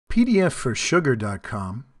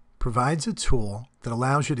PDF4Sugar.com provides a tool that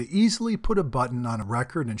allows you to easily put a button on a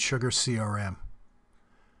record in Sugarcrm.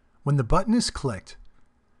 When the button is clicked,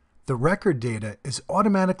 the record data is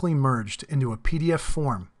automatically merged into a PDF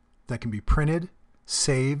form that can be printed,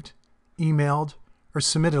 saved, emailed, or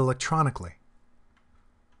submitted electronically.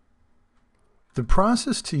 The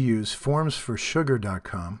process to use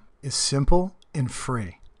Forms4Sugar.com is simple and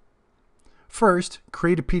free. First,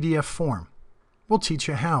 create a PDF form. We'll teach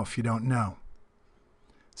you how if you don't know.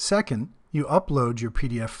 Second, you upload your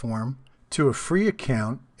PDF form to a free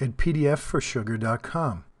account at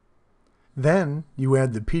PDF4Sugar.com. Then you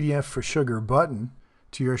add the PDF4Sugar button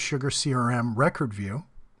to your Sugarcrm record view.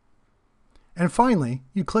 And finally,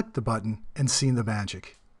 you click the button and see the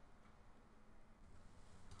magic.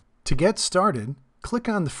 To get started, click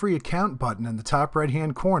on the Free Account button in the top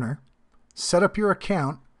right-hand corner, set up your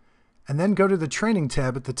account, and then go to the Training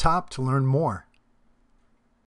tab at the top to learn more.